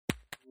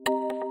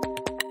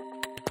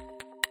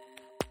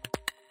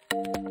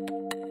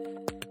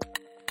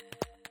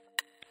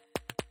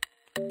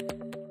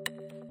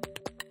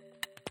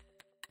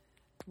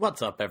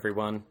What's up,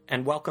 everyone,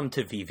 and welcome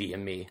to VeVe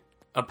and Me,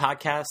 a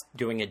podcast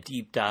doing a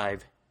deep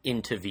dive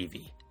into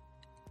VeVe.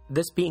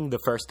 This being the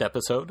first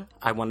episode,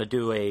 I want to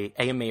do a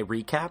AMA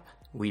recap.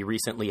 We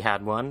recently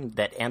had one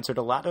that answered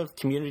a lot of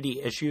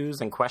community issues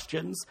and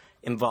questions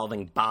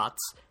involving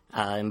bots,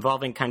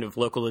 involving kind of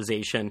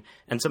localization,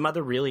 and some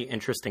other really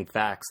interesting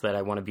facts that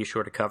I want to be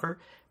sure to cover.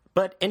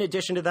 But in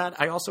addition to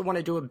that, I also want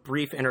to do a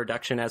brief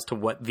introduction as to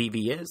what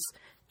VeVe is.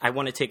 I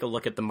want to take a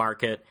look at the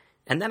market,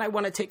 and then I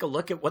want to take a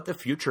look at what the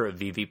future of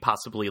VeVe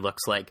possibly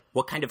looks like,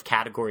 what kind of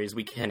categories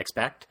we can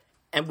expect,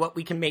 and what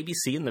we can maybe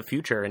see in the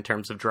future in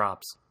terms of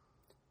drops.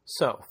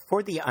 So,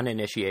 for the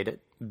uninitiated,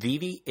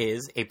 VeVe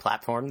is a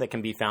platform that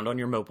can be found on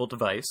your mobile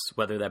device,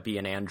 whether that be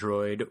an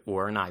Android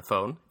or an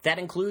iPhone. That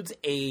includes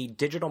a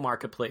digital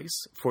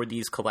marketplace for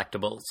these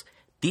collectibles.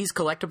 These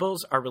collectibles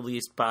are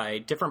released by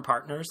different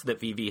partners that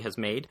VeVe has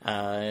made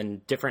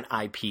and different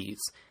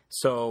IPs.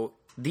 So,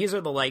 these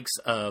are the likes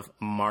of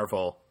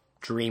Marvel,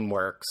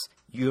 DreamWorks,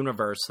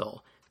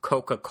 Universal,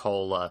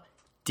 Coca-Cola,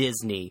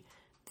 Disney.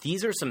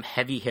 These are some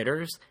heavy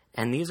hitters,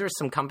 and these are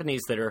some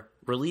companies that are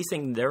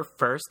releasing their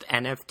first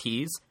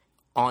NFTs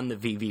on the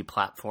VeVe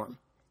platform,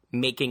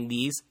 making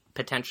these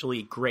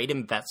potentially great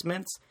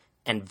investments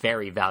and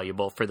very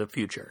valuable for the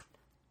future.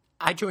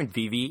 I joined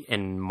VeVe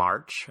in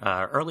March,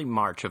 early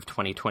March of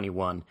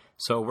 2021,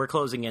 so we're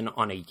closing in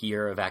on a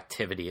year of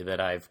activity that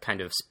I've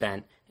kind of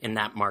spent in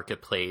that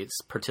marketplace,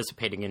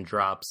 participating in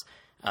drops,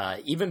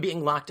 even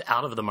being locked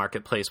out of the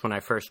marketplace when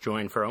I first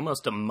joined for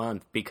almost a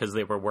month because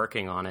they were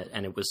working on it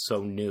and it was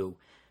so new.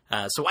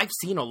 So I've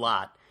seen a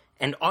lot,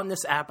 and on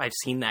this app I've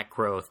seen that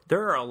growth.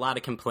 There are a lot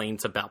of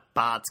complaints about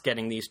bots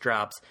getting these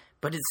drops,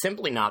 but it's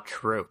simply not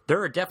true.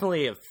 There are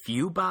definitely a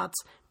few bots,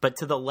 but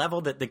to the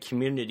level that the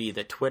community,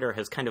 that Twitter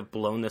has kind of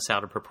blown this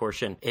out of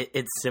proportion,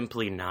 it's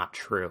simply not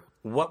true.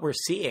 What we're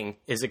seeing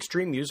is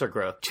extreme user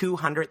growth,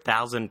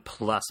 200,000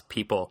 plus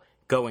people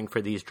going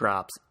for these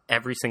drops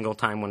every single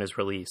time one is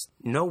released.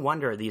 No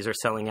wonder these are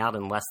selling out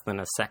in less than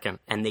a second,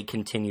 and they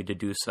continue to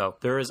do so.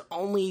 There is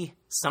only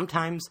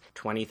sometimes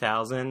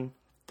 20,000,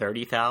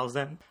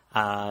 30,000,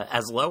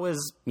 as low as,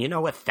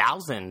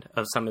 1,000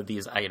 of some of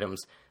these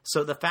items.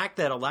 So the fact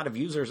that a lot of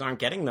users aren't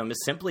getting them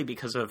is simply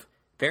because of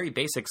very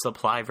basic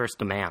supply versus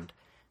demand.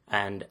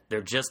 And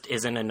there just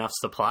isn't enough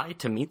supply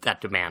to meet that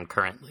demand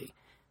currently.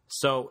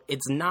 So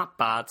it's not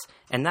bots,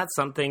 and that's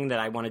something that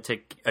I wanted to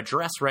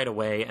address right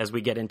away as we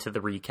get into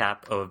the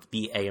recap of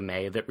the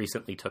AMA that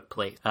recently took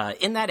place.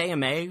 In that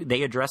AMA,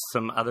 they addressed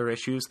some other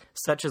issues,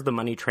 such as the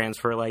money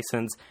transfer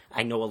license.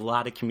 I know a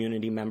lot of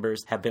community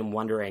members have been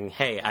wondering,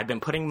 hey, I've been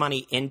putting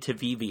money into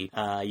VeVe.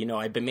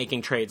 I've been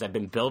making trades. I've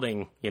been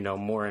building,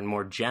 more and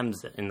more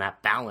gems in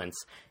that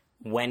balance.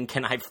 When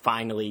can I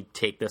finally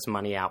take this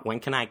money out? When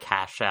can I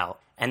cash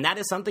out? And that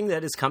is something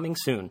that is coming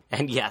soon.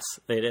 And yes,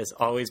 it has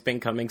always been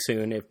coming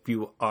soon. If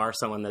you are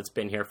someone that's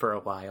been here for a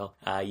while,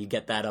 you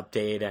get that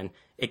update, and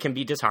it can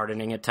be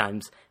disheartening at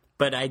times.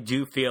 But I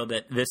do feel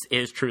that this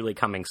is truly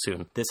coming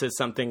soon. This is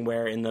something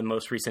where in the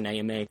most recent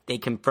AMA, they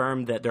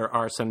confirmed that there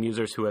are some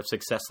users who have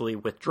successfully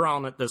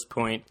withdrawn at this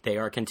point. They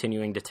are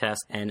continuing to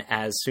test. And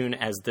as soon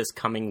as this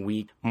coming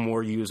week,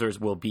 more users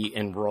will be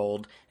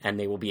enrolled and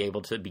they will be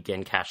able to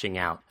begin cashing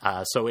out.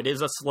 So it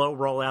is a slow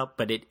rollout,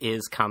 but it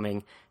is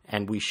coming.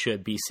 And we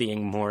should be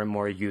seeing more and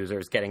more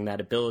users getting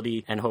that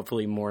ability, and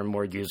hopefully more and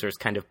more users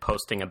kind of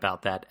posting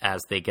about that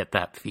as they get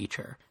that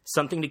feature.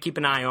 Something to keep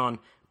an eye on.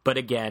 But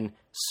again,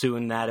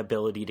 soon that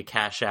ability to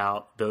cash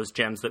out those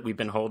gems that we've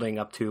been holding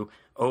up to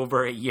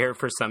over a year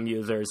for some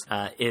users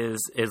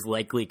is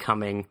likely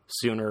coming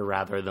sooner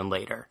rather than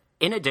later.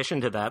 In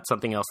addition to that,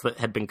 something else that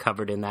had been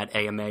covered in that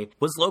AMA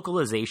was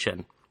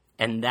localization.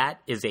 And that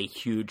is a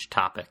huge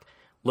topic.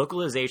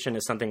 Localization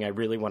is something I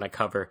really want to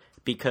cover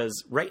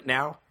because right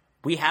now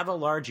we have a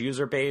large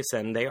user base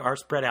and they are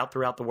spread out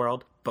throughout the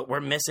world, but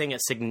we're missing a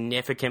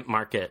significant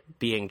market,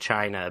 being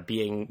China,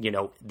 being,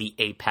 the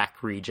APAC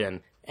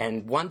region.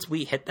 And once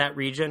we hit that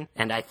region,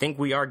 and I think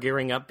we are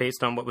gearing up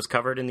based on what was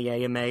covered in the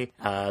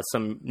AMA,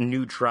 some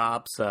new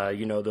drops,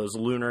 those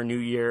Lunar New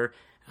Year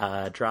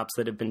drops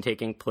that have been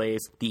taking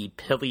place, the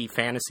Philly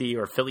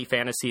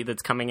Fantasy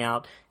that's coming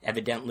out.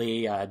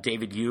 Evidently,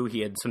 David Yu, he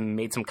had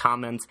made some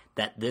comments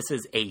that this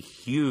is a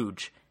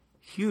huge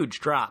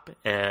drop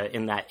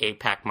in that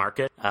APAC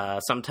market.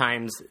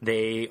 Sometimes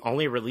they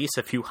only release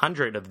a few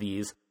hundred of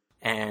these,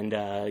 and,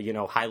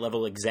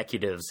 high-level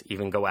executives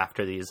even go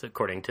after these,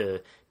 according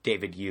to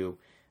David Yu.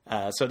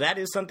 So that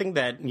is something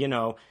that,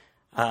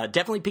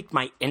 definitely piqued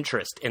my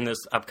interest in this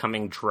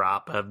upcoming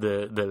drop of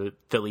the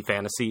Philly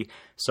Fantasy.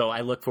 So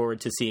I look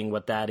forward to seeing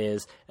what that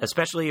is,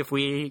 especially if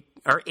we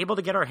are able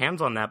to get our hands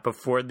on that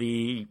before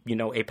the,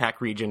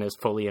 APAC region is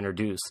fully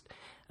introduced.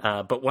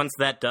 But once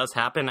that does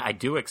happen, I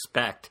do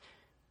expect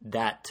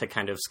that to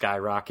kind of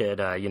skyrocket,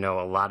 a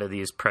lot of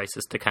these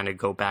prices to kind of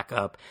go back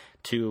up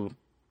to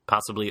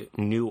possibly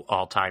new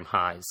all-time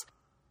highs.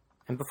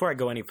 And before I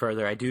go any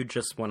further, I do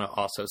just want to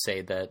also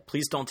say that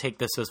please don't take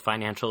this as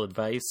financial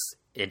advice.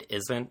 it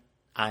isn't.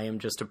 I am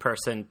just a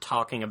person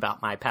talking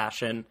about my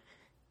passion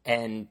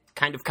and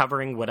kind of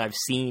covering what I've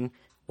seen,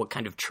 what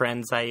kind of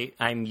trends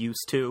I'm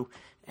used to,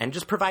 and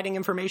just providing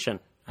information.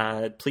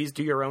 Please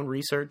do your own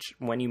research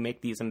when you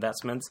make these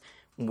investments,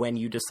 when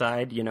you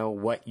decide,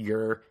 what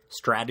your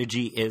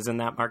strategy is in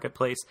that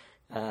marketplace.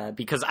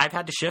 Because I've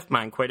had to shift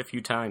mine quite a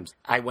few times.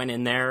 I went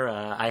in there,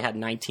 I had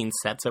 19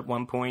 sets at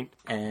one point,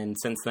 and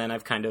since then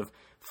I've kind of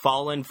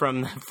fallen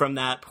from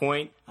that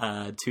point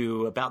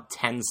to about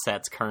 10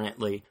 sets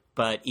currently.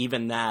 But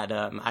even that,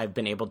 I've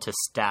been able to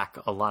stack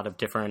a lot of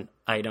different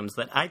items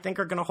that I think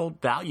are going to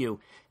hold value.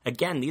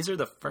 Again, these are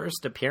the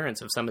first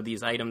appearance of some of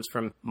these items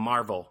from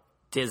Marvel,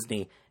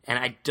 Disney, and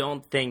I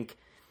don't think...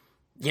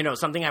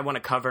 something I want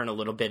to cover in a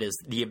little bit is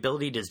the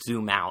ability to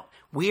zoom out.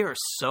 We are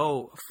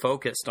so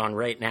focused on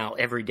right now,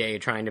 every day,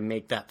 trying to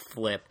make that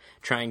flip,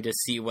 trying to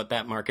see what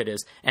that market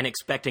is, and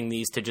expecting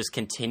these to just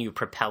continue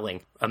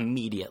propelling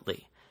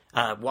immediately.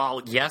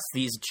 While, yes,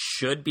 these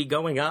should be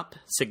going up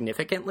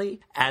significantly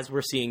as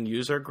we're seeing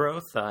user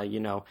growth,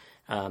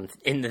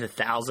 in the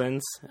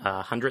thousands,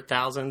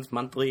 100,000s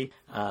monthly.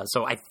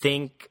 So I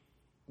think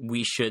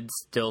we should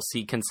still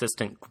see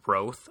consistent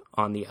growth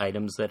on the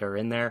items that are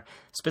in there.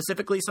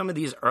 Specifically, some of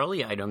these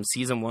early items,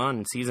 Season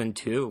 1, Season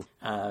 2.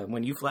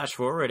 When you flash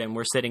forward and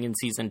we're sitting in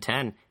Season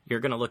 10, you're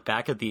going to look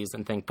back at these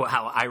and think,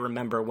 wow, I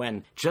remember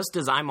when, just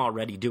as I'm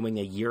already doing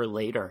a year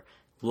later,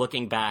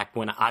 looking back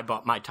when I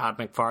bought my Todd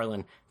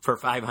McFarlane for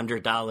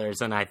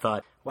 $500, and I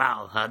thought,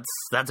 wow,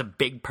 that's a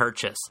big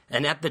purchase.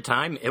 And at the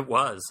time, it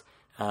was.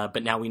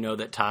 But now we know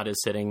that Todd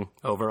is sitting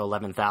over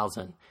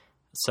 11,000.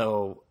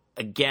 So,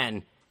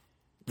 again...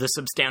 the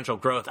substantial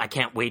growth, I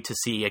can't wait to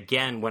see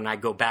again when I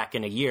go back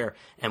in a year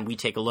and we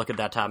take a look at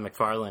that Todd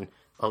McFarlane,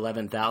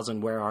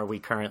 11,000, where are we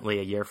currently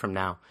a year from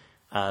now?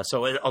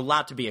 So a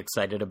lot to be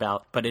excited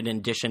about. But in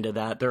addition to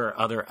that, there are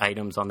other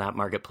items on that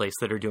marketplace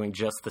that are doing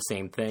just the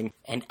same thing.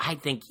 And I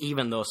think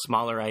even those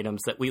smaller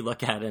items that we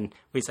look at and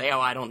we say,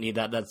 oh, I don't need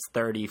that, that's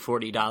 $30,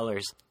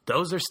 $40.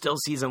 Those are still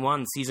Season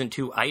 1, Season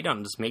 2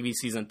 items, maybe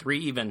Season 3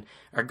 even,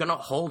 are going to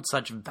hold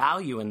such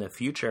value in the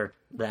future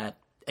that,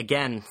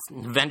 again,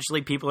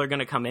 eventually people are going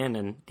to come in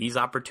and these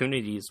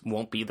opportunities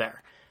won't be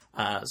there.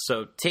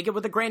 So take it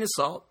with a grain of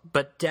salt,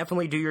 but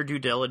definitely do your due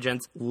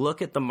diligence.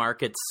 Look at the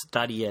market,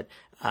 study it.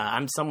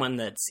 I'm someone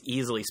that's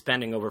easily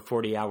spending over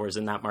 40 hours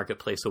in that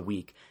marketplace a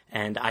week,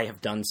 and I have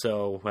done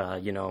so,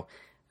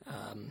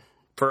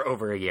 for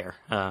over a year.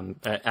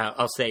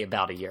 I'll say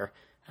about a year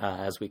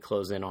as we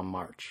close in on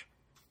March.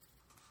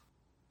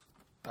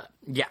 But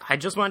yeah, I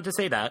just wanted to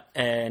say that,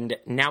 and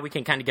now we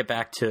can kind of get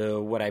back to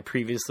what I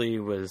previously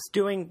was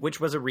doing, which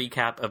was a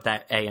recap of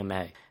that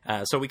AMA.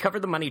 So we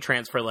covered the money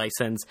transfer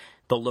license,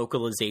 the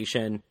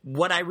localization.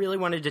 What I really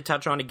wanted to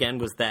touch on again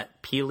was that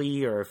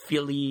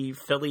Philly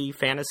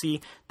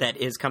fantasy that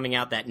is coming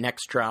out, that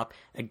next drop.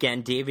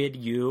 Again, David,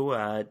 you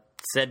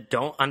said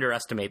don't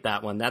underestimate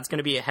that one. That's going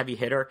to be a heavy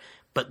hitter.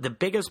 But the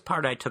biggest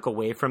part I took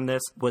away from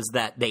this was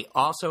that they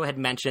also had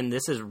mentioned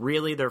this is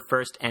really their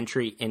first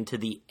entry into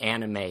the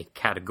anime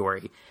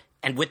category.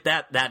 And with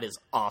that, that is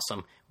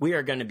awesome. We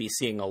are going to be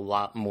seeing a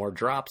lot more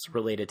drops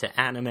related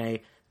to anime,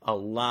 a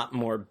lot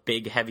more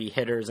big heavy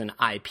hitters and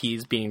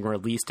IPs being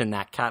released in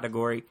that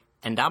category,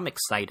 and I'm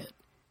excited.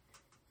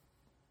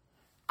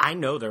 I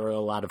know there are a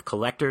lot of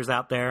collectors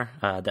out there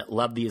that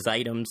love these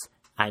items.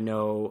 I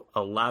know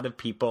a lot of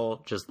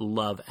people just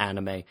love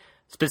anime.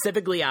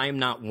 Specifically, I am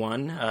not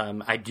one.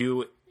 I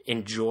do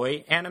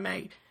enjoy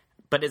anime,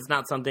 but it's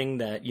not something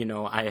that,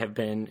 I have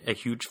been a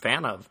huge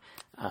fan of.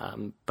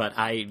 But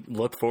I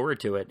look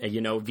forward to it.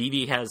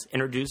 VeVe has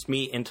introduced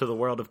me into the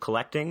world of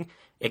collecting.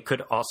 It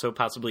could also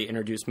possibly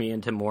introduce me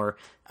into more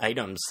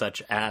items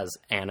such as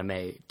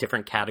anime,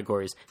 different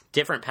categories,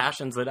 different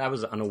passions that I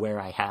was unaware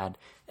I had.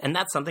 And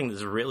that's something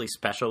that's really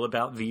special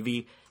about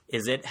VeVe,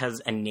 is it has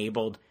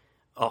enabled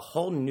a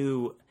whole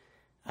new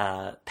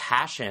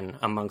passion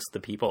amongst the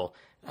people.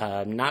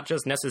 Not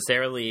just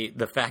necessarily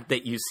the fact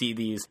that you see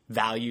these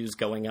values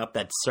going up,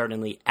 that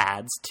certainly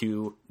adds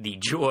to the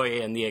joy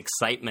and the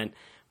excitement,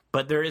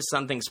 but there is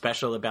something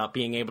special about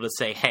being able to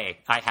say, hey,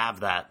 I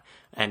have that,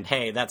 and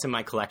hey, that's in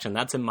my collection,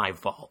 that's in my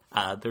vault.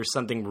 There's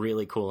something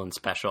really cool and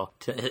special.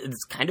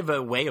 It's kind of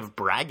a way of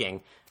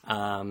bragging,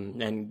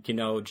 and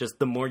just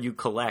the more you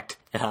collect,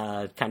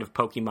 kind of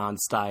Pokemon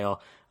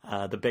style,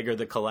 the bigger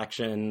the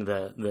collection,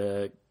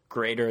 the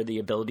greater the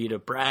ability to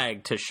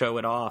brag, to show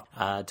it off,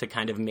 to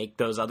kind of make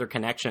those other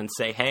connections,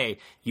 say, hey,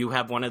 you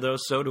have one of those,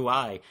 so do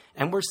I.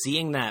 And we're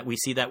seeing that. We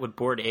see that with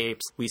Bored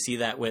Apes. We see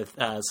that with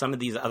some of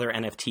these other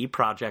NFT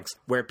projects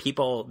where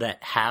people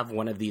that have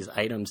one of these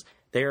items,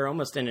 they are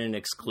almost in an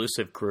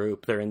exclusive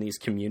group. They're in these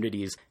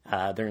communities.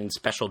 They're in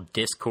special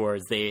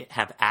discords. They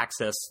have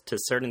access to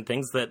certain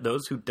things that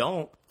those who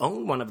don't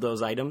own one of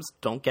those items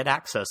don't get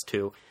access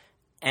to.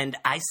 And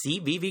I see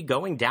VeVe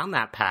going down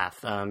that path.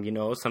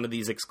 Some of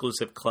these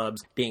exclusive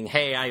clubs being,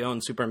 hey, I own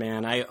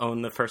Superman. I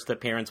own the first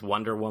appearance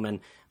Wonder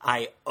Woman.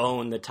 I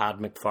own the Todd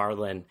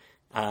McFarlane.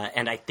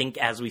 And I think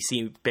as we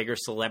see bigger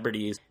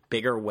celebrities,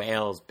 bigger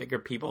whales, bigger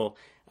people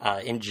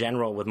in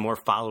general with more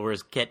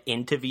followers get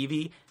into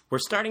VeVe, we're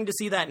starting to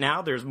see that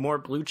now. There's more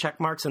blue check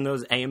marks in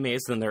those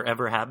AMAs than there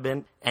ever have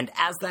been. And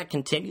as that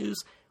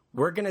continues,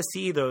 we're going to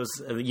see those,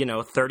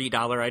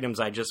 $30 items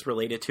I just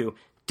related to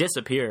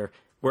disappear.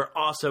 We're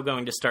also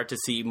going to start to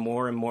see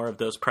more and more of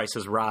those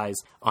prices rise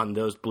on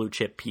those blue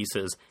chip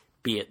pieces,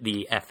 be it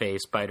the FA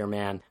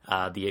Spider-Man,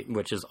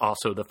 which is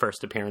also the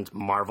first appearance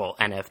Marvel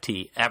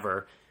NFT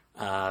ever,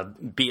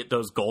 be it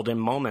those golden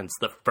moments,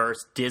 the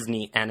first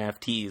Disney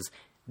NFTs.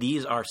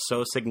 These are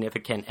so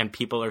significant, and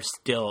people are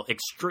still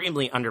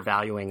extremely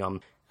undervaluing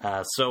them.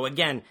 So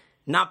again,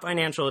 not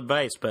financial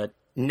advice, but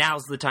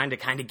now's the time to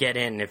kind of get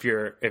in if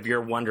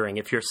you're wondering,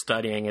 if you're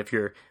studying, if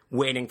you're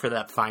waiting for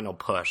that final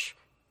push,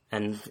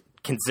 and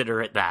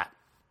consider it that.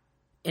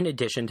 In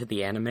addition to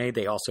the anime,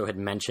 they also had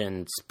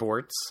mentioned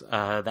sports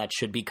that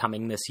should be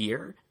coming this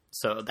year.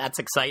 So that's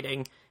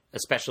exciting,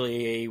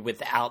 especially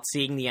without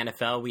seeing the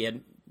NFL. We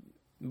had,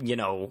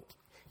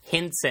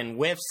 hints and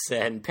whiffs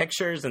and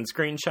pictures and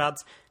screenshots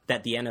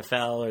that the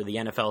NFL or the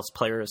NFL's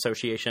Player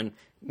Association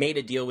made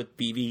a deal with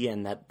VeVe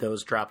and that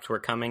those drops were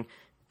coming.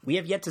 We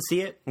have yet to see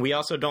it. We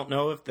also don't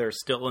know if they're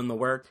still in the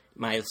work.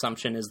 My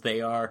assumption is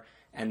they are,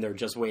 and they're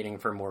just waiting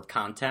for more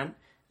content,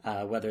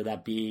 whether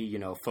that be,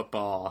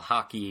 football,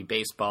 hockey,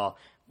 baseball,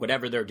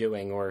 whatever they're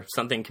doing, or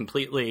something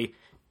completely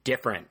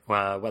different,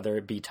 whether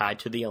it be tied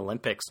to the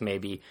Olympics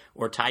maybe,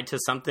 or tied to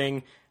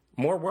something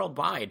more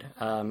worldwide.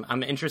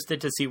 I'm interested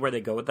to see where they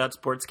go with that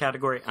sports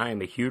category. I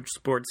am a huge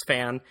sports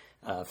fan.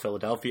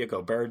 Philadelphia,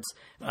 go Birds.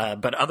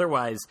 But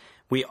otherwise,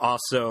 we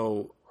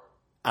also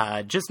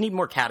just need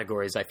more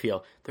categories, I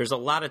feel. There's a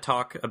lot of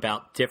talk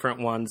about different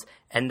ones,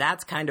 and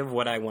that's kind of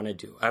what I want to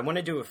do. I want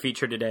to do a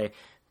feature today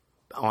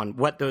on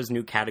what those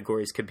new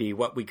categories could be,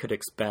 what we could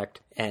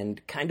expect,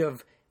 and kind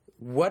of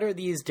what are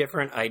these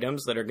different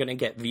items that are going to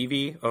get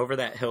VeVe over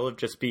that hill of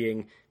just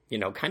being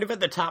kind of at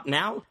the top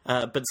now,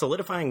 but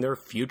solidifying their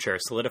future,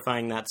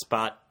 solidifying that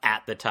spot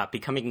at the top,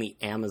 becoming the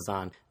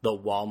Amazon, the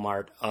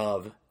Walmart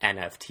of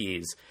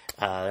NFTs.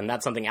 And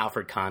that's something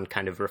Alfred Kahn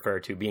kind of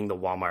referred to, being the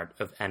Walmart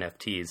of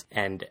NFTs.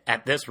 And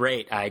at this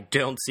rate, I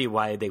don't see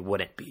why they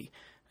wouldn't be.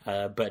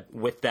 But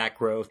with that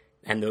growth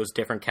and those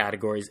different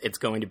categories, it's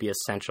going to be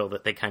essential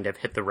that they kind of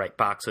hit the right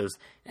boxes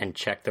and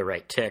check the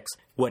right ticks,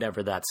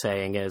 whatever that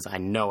saying is. I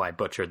know I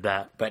butchered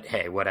that, but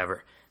hey,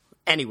 whatever.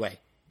 Anyway,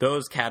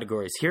 those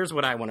categories. Here's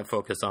what I want to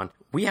focus on.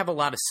 We have a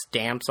lot of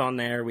stamps on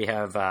there. We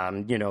have,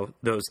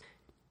 those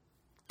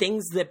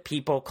things that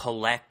people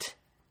collect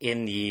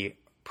in the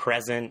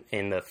present,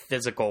 in the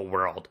physical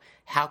world.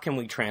 How can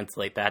we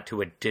translate that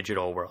to a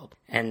digital world?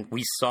 And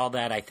we saw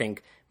that, I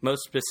think,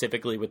 most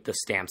specifically with the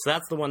stamps.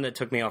 That's the one that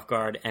took me off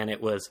guard, and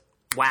it was,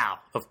 wow,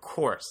 of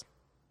course.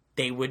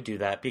 They would do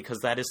that because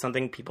that is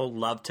something people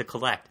love to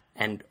collect.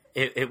 And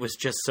it was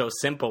just so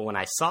simple when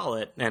I saw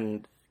it,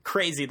 and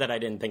crazy that I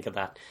didn't think of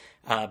that.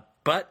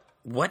 But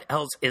what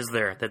else is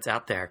there that's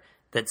out there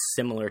that's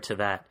similar to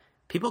that?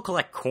 People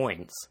collect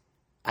coins.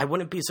 I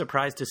wouldn't be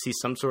surprised to see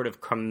some sort of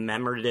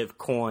commemorative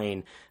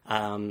coin,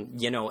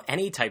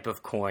 any type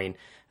of coin,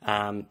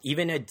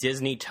 even a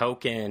Disney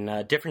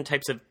token, different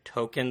types of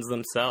tokens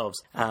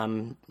themselves.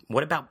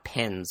 What about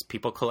pins?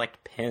 People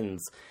collect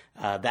pins.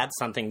 That's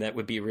something that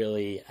would be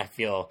really, I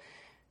feel,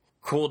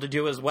 cool to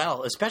do as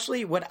well,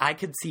 especially what I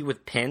could see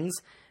with pins.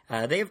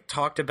 They've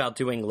talked about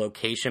doing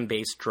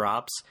location-based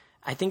drops.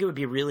 I think it would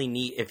be really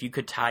neat if you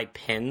could tie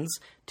pins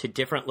to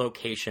different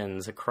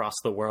locations across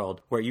the world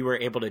where you were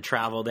able to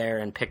travel there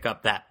and pick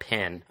up that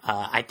pin.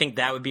 I think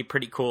that would be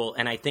pretty cool,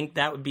 and I think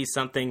that would be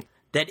something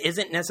that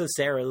isn't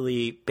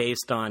necessarily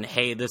based on,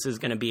 hey, this is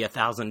going to be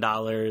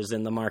 $1,000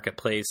 in the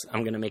marketplace,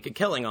 I'm going to make a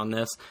killing on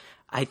this.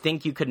 I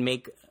think you could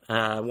make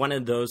one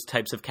of those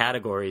types of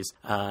categories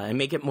and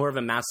make it more of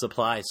a mass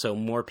supply so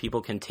more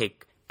people can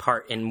take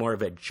part in more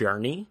of a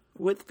journey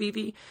with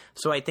VeVe.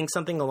 So I think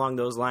something along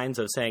those lines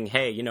of saying,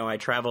 hey, I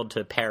traveled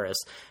to Paris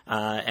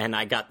and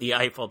I got the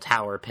Eiffel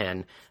Tower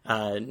pin.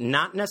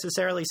 Not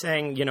necessarily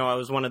saying, I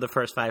was one of the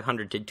first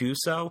 500 to do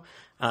so,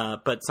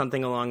 but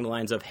something along the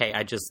lines of, hey,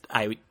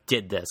 I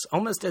did this.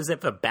 Almost as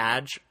if a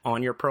badge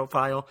on your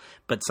profile,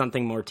 but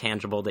something more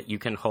tangible that you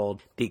can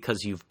hold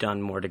because you've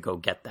done more to go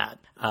get that.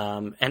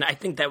 And I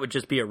think that would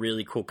just be a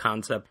really cool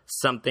concept,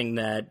 something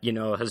that,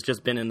 has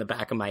just been in the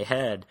back of my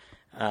head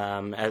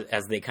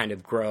as they kind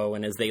of grow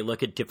and as they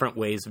look at different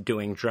ways of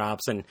doing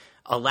drops and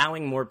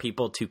allowing more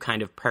people to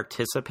kind of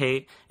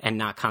participate and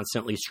not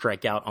constantly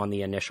strike out on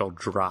the initial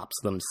drops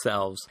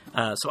themselves.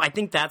 So I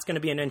think that's going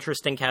to be an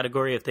interesting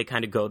category if they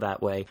kind of go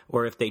that way,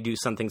 or if they do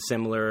something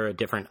similar, a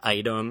different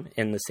item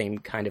in the same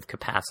kind of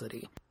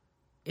capacity.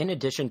 In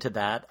addition to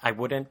that, I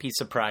wouldn't be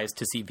surprised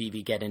to see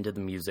VeVe get into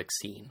the music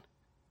scene.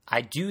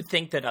 I do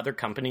think that other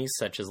companies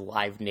such as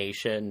Live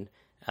Nation,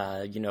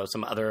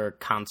 some other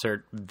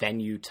concert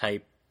venue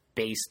type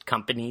based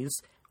companies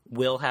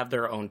will have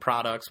their own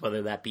products,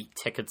 whether that be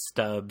ticket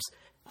stubs,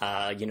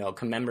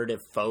 commemorative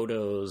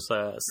photos,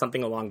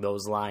 something along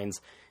those lines.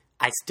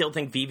 I still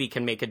think VeVe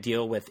can make a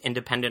deal with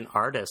independent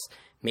artists,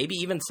 maybe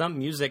even some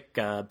music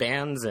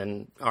bands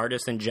and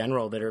artists in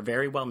general that are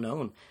very well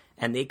known.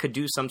 And they could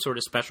do some sort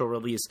of special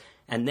release.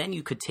 And then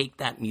you could take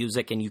that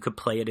music and you could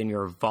play it in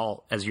your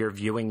vault as you're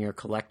viewing your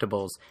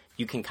collectibles.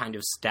 You can kind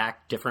of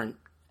stack different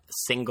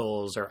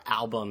singles or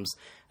albums.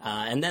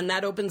 And then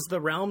that opens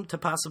the realm to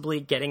possibly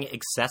getting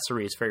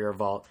accessories for your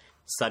vault,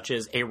 such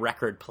as a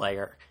record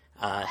player.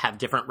 Have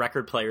different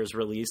record players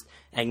released.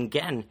 And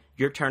again,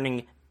 you're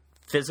turning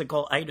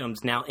physical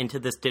items now into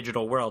this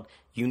digital world.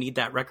 You need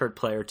that record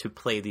player to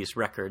play these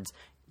records,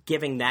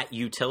 giving that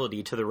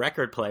utility to the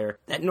record player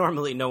that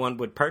normally no one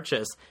would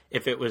purchase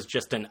if it was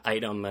just an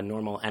item, a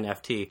normal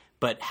NFT.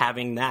 But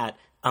having that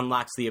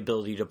unlocks the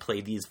ability to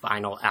play these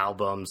vinyl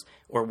albums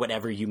or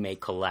whatever you may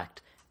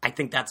collect. I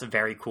think that's a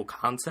very cool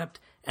concept,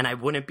 and I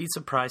wouldn't be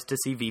surprised to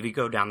see VeVe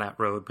go down that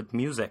road with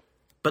music.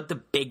 But the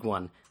big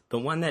one, the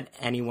one that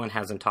anyone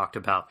hasn't talked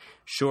about,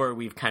 sure,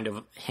 we've kind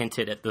of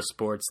hinted at the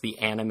sports, the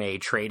anime,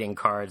 trading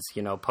cards,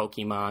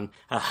 Pokemon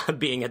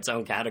being its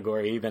own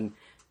category even.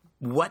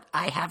 What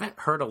I haven't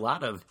heard a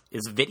lot of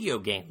is video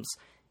games.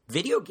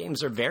 Video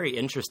games are very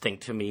interesting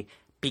to me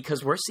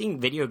because we're seeing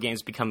video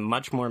games become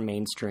much more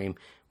mainstream,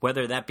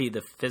 whether that be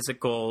the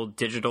physical,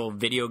 digital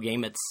video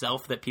game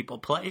itself that people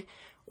play,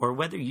 or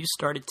whether you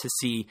started to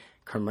see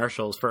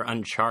commercials for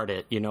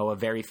Uncharted, a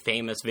very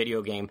famous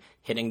video game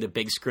hitting the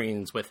big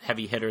screens with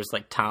heavy hitters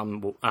like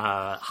Tom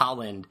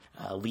Holland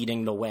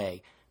leading the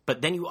way.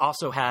 But then you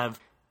also have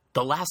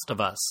The Last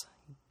of Us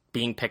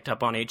being picked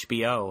up on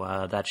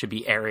HBO. That should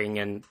be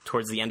airing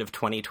towards the end of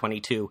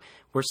 2022.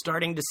 We're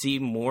starting to see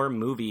more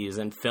movies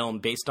and film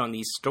based on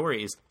these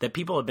stories that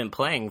people have been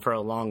playing for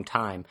a long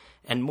time,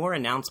 and more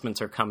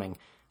announcements are coming.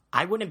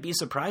 I wouldn't be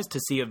surprised to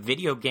see a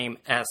video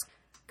game-esque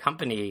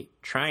company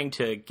trying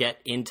to get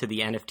into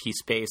the NFT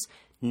space,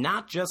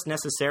 not just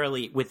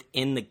necessarily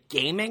within the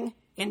gaming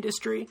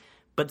industry,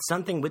 but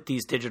something with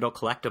these digital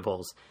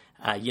collectibles.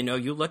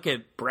 You look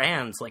at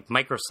brands like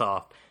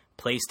Microsoft,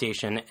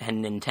 PlayStation,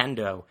 and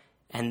Nintendo,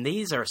 and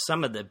these are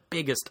some of the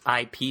biggest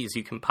IPs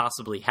you can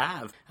possibly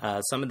have.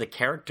 Some of the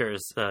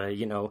characters,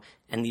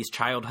 and these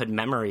childhood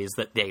memories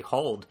that they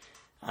hold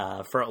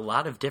for a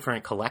lot of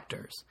different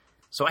collectors.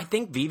 So I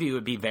think VeVe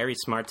would be very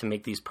smart to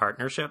make these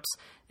partnerships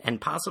and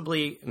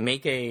possibly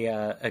make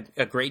a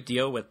great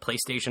deal with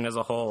PlayStation as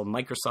a whole,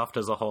 Microsoft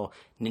as a whole,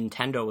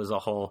 Nintendo as a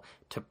whole,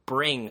 to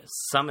bring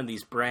some of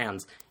these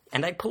brands.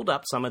 And I pulled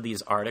up some of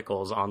these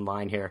articles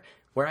online here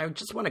where I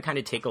just want to kind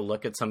of take a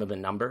look at some of the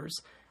numbers.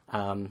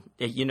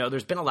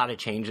 There's been a lot of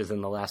changes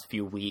in the last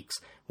few weeks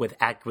with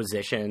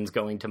acquisitions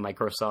going to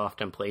Microsoft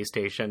and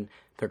PlayStation.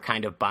 They're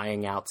kind of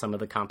buying out some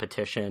of the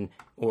competition,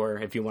 or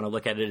if you want to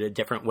look at it a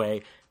different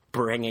way,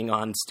 bringing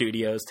on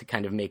studios to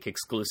kind of make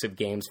exclusive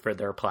games for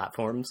their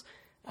platforms.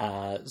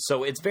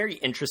 So it's very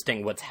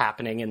interesting what's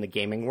happening in the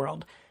gaming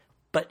world.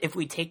 But if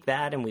we take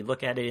that and we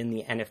look at it in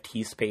the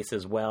NFT space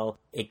as well,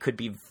 it could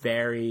be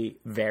very,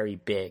 very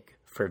big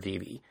for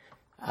VeVe.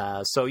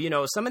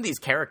 Some of these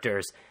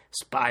characters,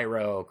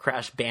 Spyro,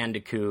 Crash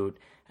Bandicoot,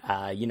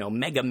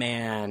 Mega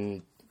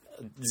Man,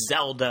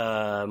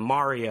 Zelda,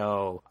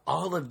 Mario,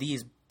 all of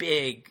these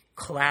big,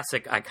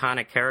 classic,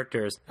 iconic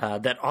characters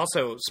that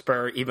also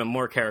spur even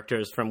more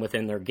characters from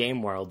within their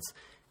game worlds.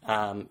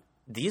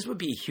 These would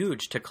be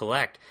huge to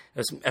collect.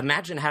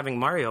 Imagine having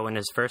Mario in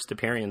his first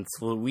appearance,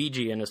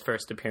 Luigi in his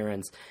first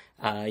appearance,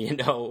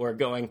 or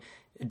going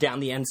down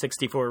the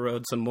N64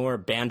 road some more,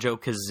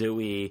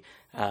 Banjo-Kazooie,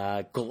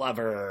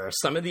 Glover,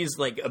 some of these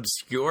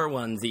obscure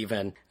ones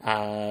even.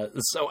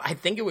 So I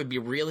think it would be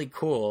really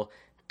cool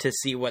to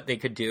see what they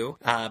could do.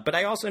 But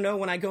I also know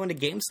when I go into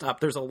GameStop,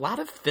 there's a lot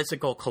of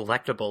physical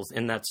collectibles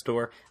in that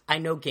store. I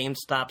know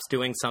GameStop's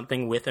doing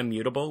something with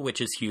Immutable,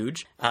 which is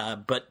huge.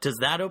 But does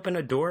that open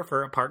a door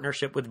for a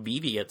partnership with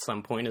VeVe at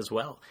some point as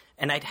well?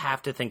 And I'd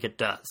have to think it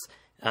does.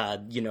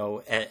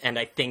 And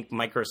I think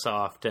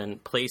Microsoft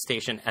and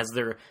PlayStation, as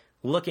they're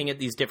looking at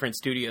these different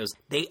studios,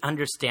 they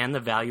understand the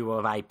value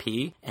of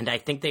IP, and I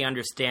think they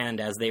understand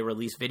as they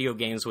release video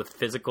games with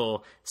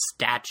physical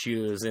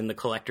statues in the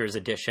collector's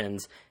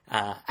editions.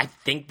 I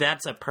think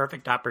that's a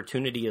perfect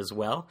opportunity as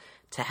well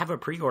to have a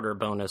pre-order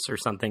bonus or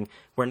something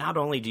where not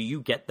only do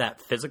you get that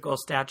physical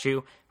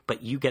statue,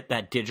 but you get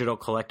that digital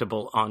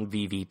collectible on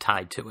VeVe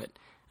tied to it.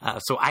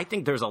 So I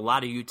think there's a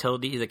lot of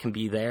utility that can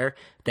be there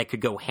that could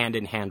go hand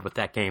in hand with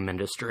that game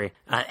industry.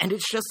 And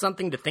it's just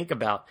something to think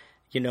about.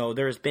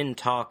 There's been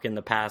talk in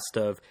the past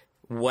of,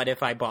 what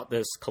if I bought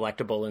this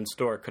collectible in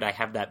store? Could I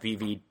have that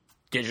VeVe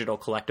digital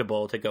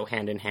collectible to go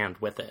hand in hand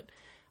with it?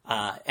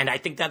 And I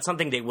think that's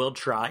something they will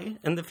try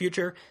in the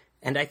future.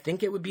 And I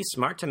think it would be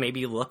smart to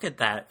maybe look at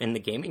that in the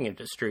gaming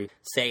industry.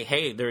 Say,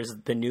 hey, there's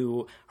the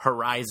new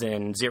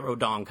Horizon Zero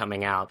Dawn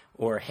coming out.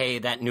 Or, hey,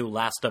 that new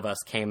Last of Us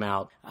came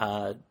out.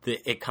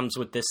 It comes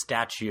with this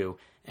statue.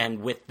 And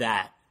with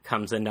that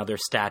comes another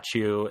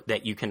statue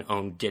that you can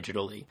own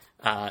digitally.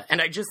 And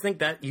I just think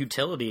that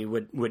utility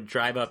would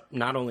drive up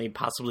not only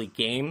possibly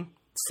game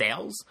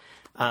sales,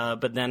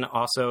 but then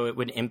also it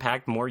would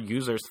impact more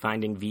users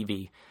finding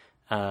VeVe.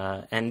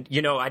 And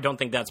I don't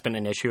think that's been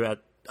an issue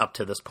up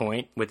to this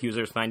point with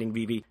users finding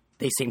VeVe.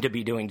 they seem to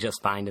be doing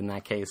just fine in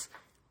that case.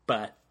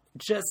 But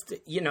just,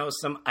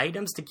 some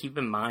items to keep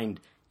in mind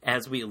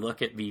as we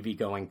look at VeVe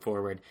going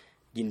forward.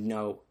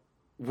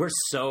 We're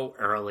so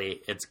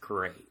early, it's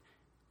great.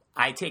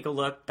 I take a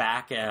look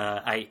back,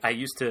 I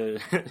used to,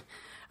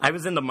 I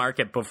was in the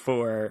market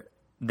before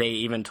they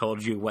even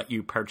told you what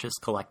you purchased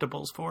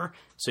collectibles for,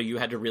 so you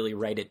had to really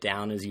write it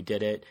down as you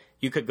did it.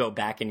 You could go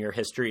back in your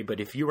history, but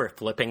if you were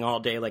flipping all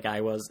day like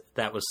I was,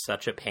 that was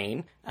such a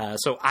pain.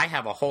 So I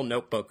have a whole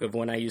notebook of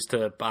when I used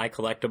to buy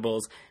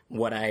collectibles,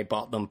 what I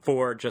bought them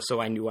for, just so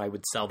I knew I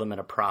would sell them at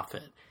a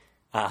profit.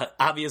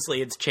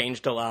 Obviously, it's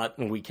changed a lot,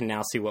 and we can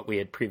now see what we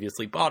had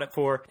previously bought it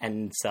for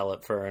and sell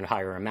it for a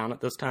higher amount at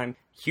this time.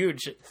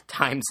 Huge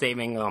time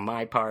saving on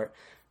my part.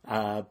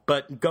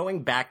 But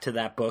going back to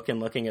that book and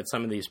looking at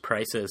some of these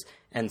prices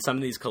and some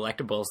of these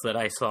collectibles that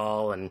I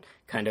saw and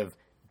kind of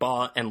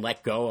bought and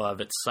let go of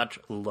at such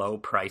low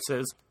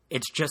prices,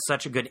 it's just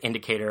such a good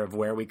indicator of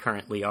where we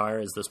currently are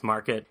as this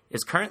market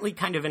is currently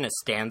kind of in a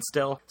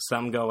standstill,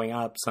 some going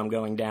up, some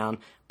going down,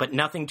 but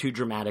nothing too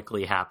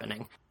dramatically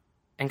happening.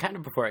 And kind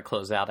of before I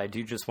close out, I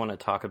do just want to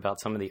talk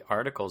about some of the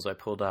articles I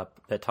pulled up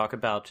that talk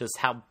about just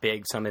how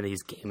big some of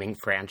these gaming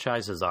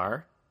franchises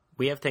are.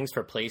 We have things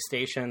for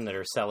PlayStation that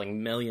are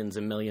selling millions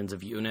and millions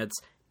of units.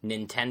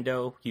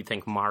 Nintendo, you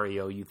think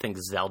Mario, you think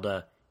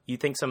Zelda, you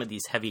think some of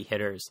these heavy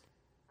hitters.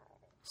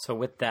 So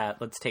with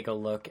that, let's take a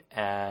look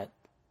at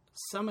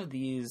some of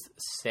these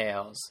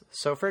sales.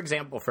 So for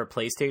example, for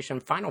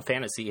PlayStation, Final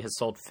Fantasy has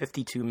sold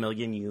 52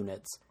 million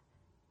units.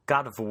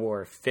 God of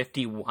War,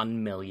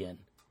 51 million.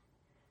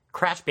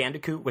 Crash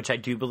Bandicoot, which I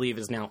do believe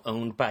is now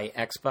owned by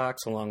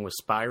Xbox along with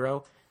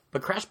Spyro,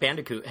 but Crash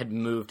Bandicoot had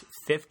moved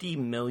 50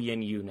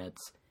 million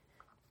units.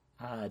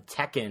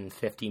 Tekken,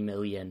 50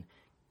 million.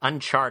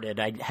 Uncharted,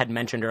 I had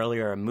mentioned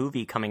earlier a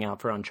movie coming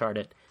out for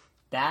Uncharted.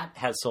 That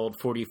has sold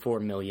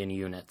 44 million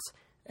units.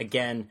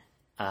 Again,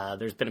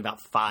 there's been about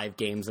 5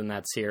 games in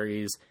that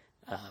series,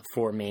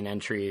 4 main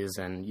entries,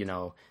 and,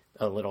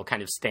 a little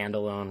kind of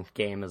standalone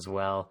game as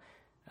well.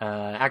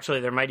 Actually,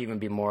 there might even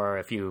be more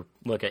if you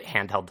look at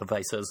handheld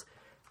devices.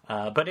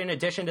 But in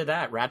addition to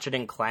that,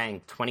 Ratchet &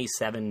 Clank,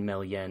 27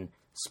 million.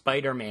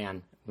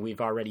 Spider-Man,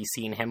 we've already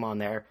seen him on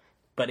there.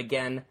 But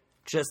again,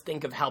 just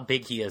think of how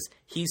big he is.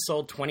 He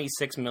sold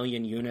 26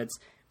 million units.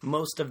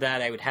 Most of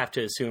that, I would have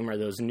to assume, are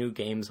those new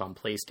games on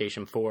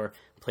PlayStation 4,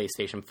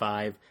 PlayStation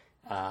 5.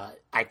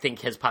 I think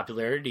his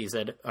popularity is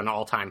at an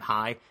all-time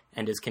high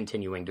and is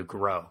continuing to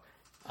grow.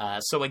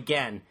 So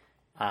again,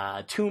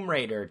 Tomb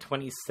Raider,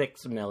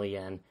 26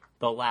 million.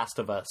 The Last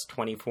of Us,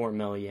 24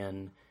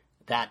 million.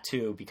 That,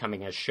 too,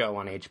 becoming a show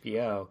on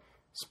HBO.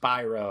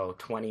 Spyro,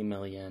 20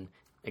 million.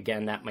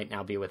 Again, that might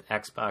now be with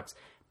Xbox.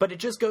 But it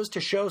just goes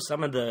to show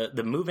some of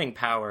the moving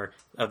power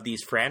of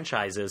these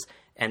franchises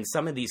and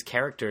some of these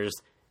characters,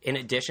 in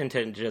addition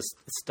to just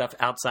stuff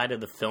outside of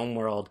the film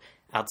world,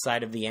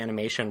 outside of the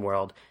animation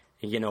world,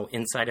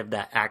 inside of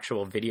that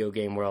actual video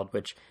game world,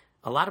 which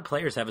a lot of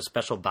players have a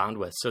special bond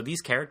with. So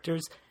these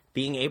characters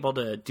being able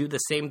to do the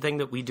same thing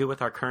that we do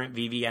with our current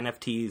VeVe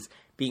NFTs,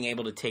 being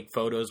able to take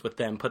photos with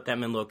them, put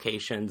them in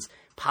locations,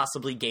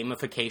 possibly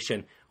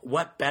gamification.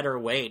 What better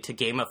way to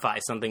gamify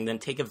something than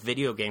take a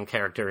video game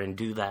character and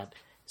do that?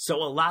 So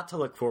a lot to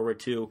look forward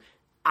to.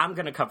 I'm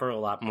going to cover a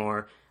lot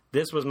more.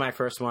 This was my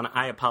first one.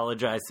 I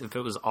apologize if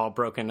it was all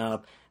broken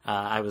up.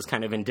 I was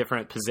kind of in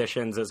different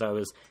positions as I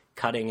was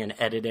cutting and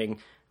editing.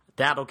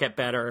 That'll get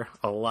better.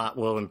 A lot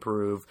will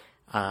improve.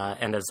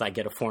 And as I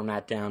get a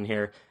format down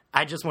here,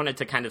 I just wanted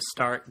to kind of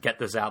get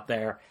this out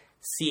there,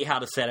 see how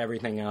to set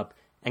everything up,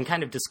 and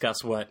kind of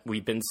discuss what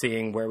we've been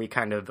seeing, where we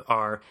kind of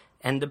are.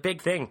 And the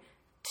big thing,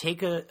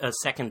 take a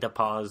second to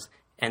pause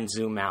and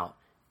zoom out.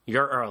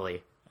 You're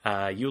early.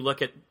 You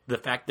look at the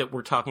fact that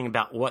we're talking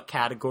about what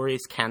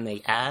categories can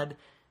they add,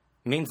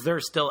 means they're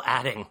still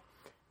adding.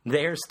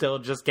 They're still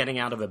just getting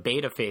out of a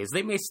beta phase.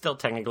 They may still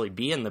technically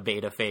be in the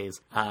beta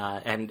phase,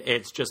 and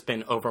it's just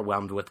been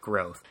overwhelmed with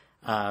growth.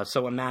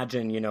 So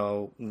imagine,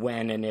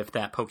 when and if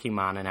that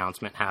Pokemon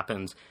announcement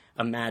happens.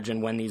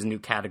 Imagine when these new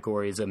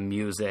categories of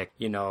music,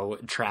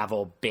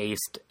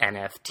 travel-based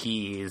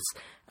NFTs,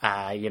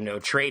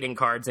 trading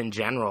cards in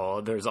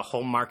general. There's a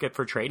whole market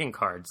for trading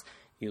cards.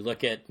 You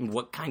look at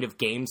what kind of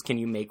games can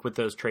you make with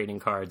those trading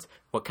cards,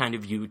 what kind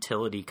of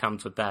utility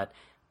comes with that.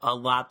 A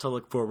lot to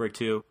look forward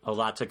to, a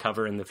lot to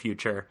cover in the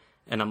future,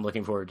 and I'm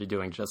looking forward to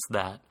doing just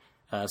that.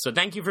 So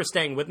thank you for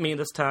staying with me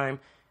this time.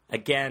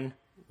 Again,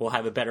 we'll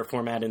have a better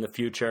format in the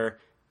future,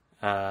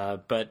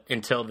 but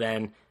until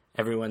then,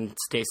 everyone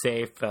stay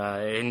safe,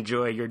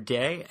 enjoy your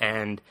day,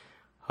 and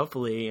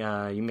hopefully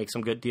you make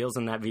some good deals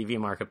in that VeVe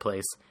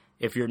marketplace.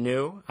 If you're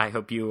new, I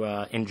hope you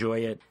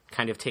enjoy it,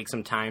 kind of take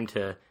some time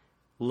to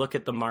look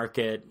at the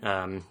market,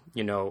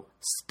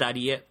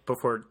 study it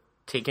before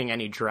taking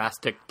any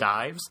drastic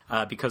dives,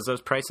 because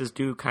those prices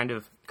do kind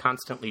of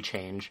constantly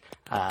change.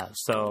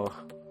 So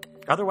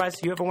otherwise,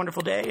 you have a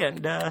wonderful day,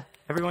 and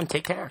everyone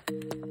take care.